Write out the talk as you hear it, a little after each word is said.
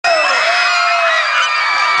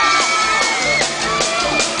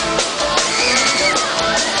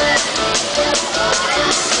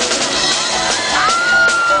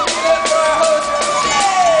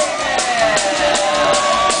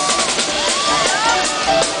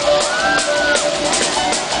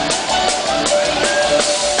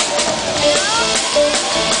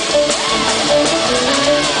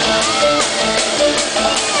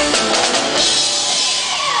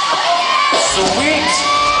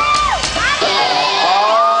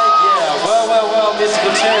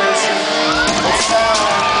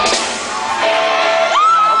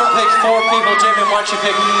don't you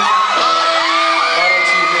pick? Why don't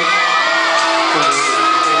you pick?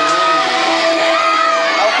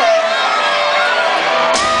 Okay.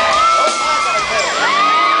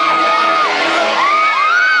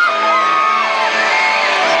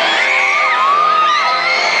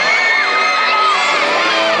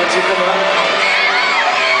 What'd you come up?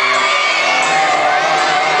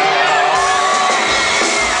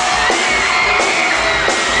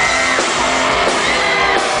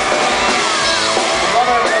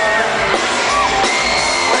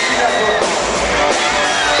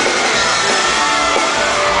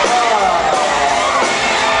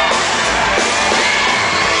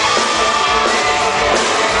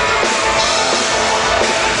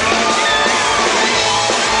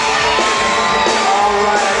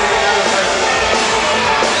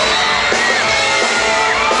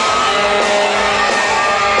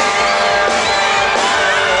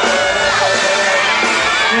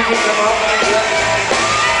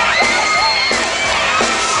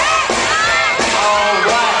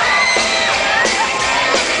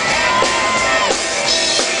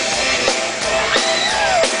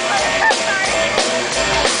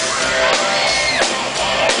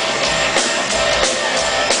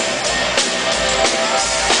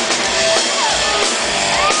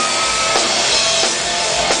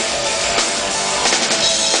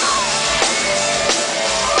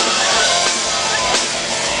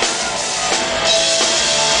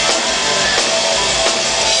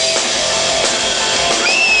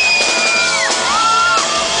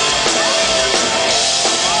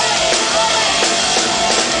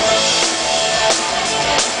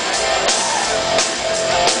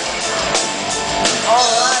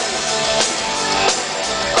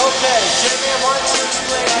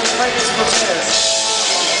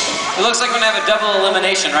 It looks like we're gonna have a double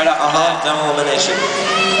elimination right off the bat. Double elimination.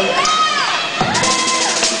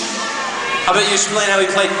 How about you explain how we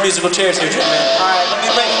played musical chairs here, Jim? Alright, let me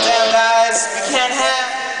break it down, guys.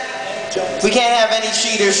 We can't have any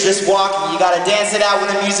cheaters just walking. You gotta dance it out when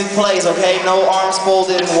the music plays, okay? No arms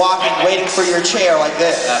folded and walking, waiting for your chair like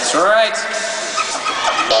this. That's right.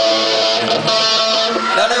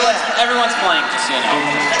 Everyone's playing, just so you know.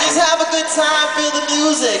 Just have a good time, feel the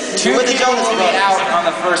music. Two people will be out on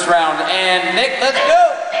the first round. And Nick, let's go!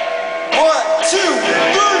 1, 2,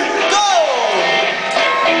 3, go!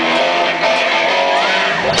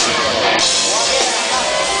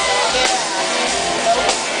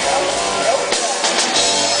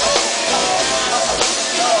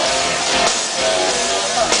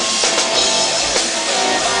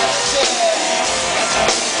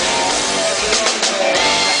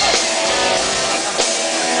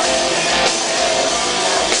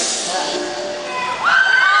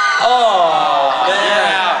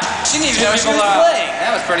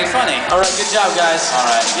 That was pretty funny. All right, good job, guys. All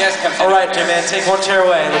right, yes, come. All right, J-Man, take one chair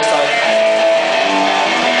away. Looks like.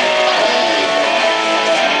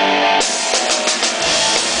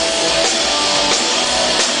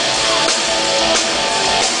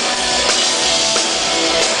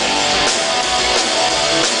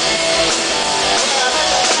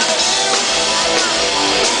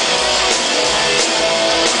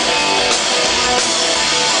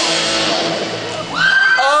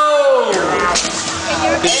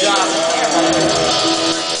 Good job. All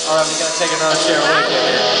right, we're gonna take another chair away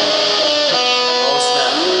here. Oh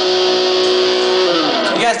snap!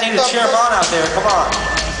 You guys need to cheer them on out there. Come on.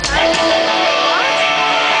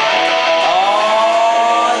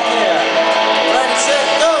 Oh yeah! Ready, set,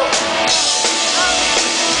 go!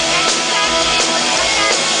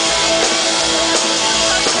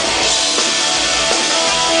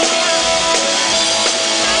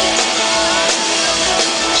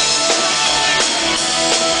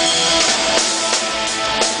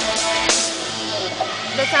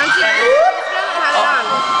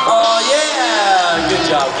 Oh yeah! Good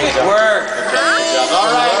job, good job. Work. Good job. All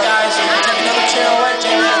right, guys, so we're gonna take another chair away,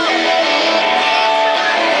 J-Man.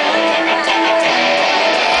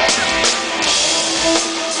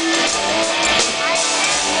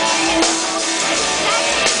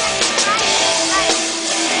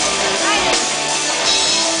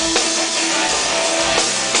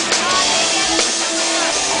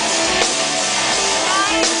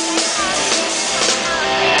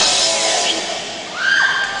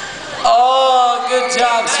 Good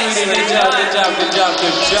job, sweetie. Good job, good job, good job,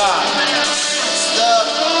 good job.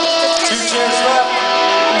 2 chairs left.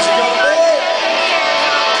 We should go to bed.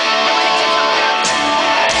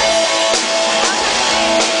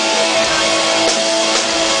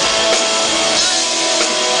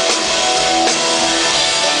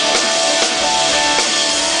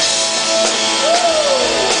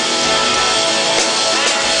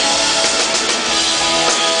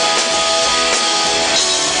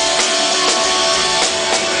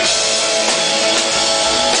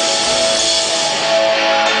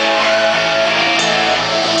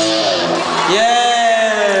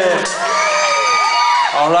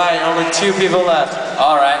 only 2 people left.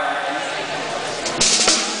 All right.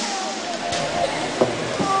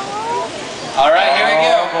 All right, here we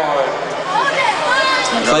go. Oh,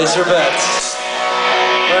 boy. Place your bets.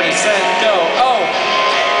 Ready, set, go. Oh!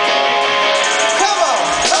 Come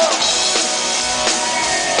on!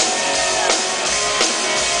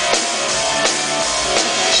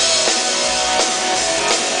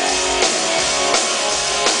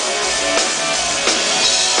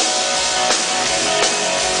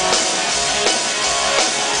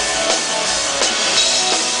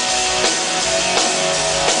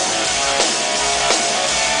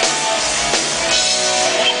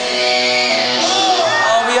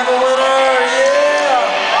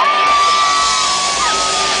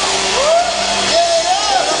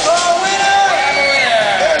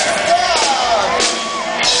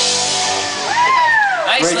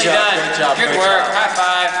 Nicely done. Great job, Good great work. job. High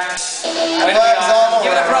five. High fives all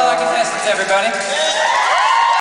Give it up for all around. our contestants, everybody.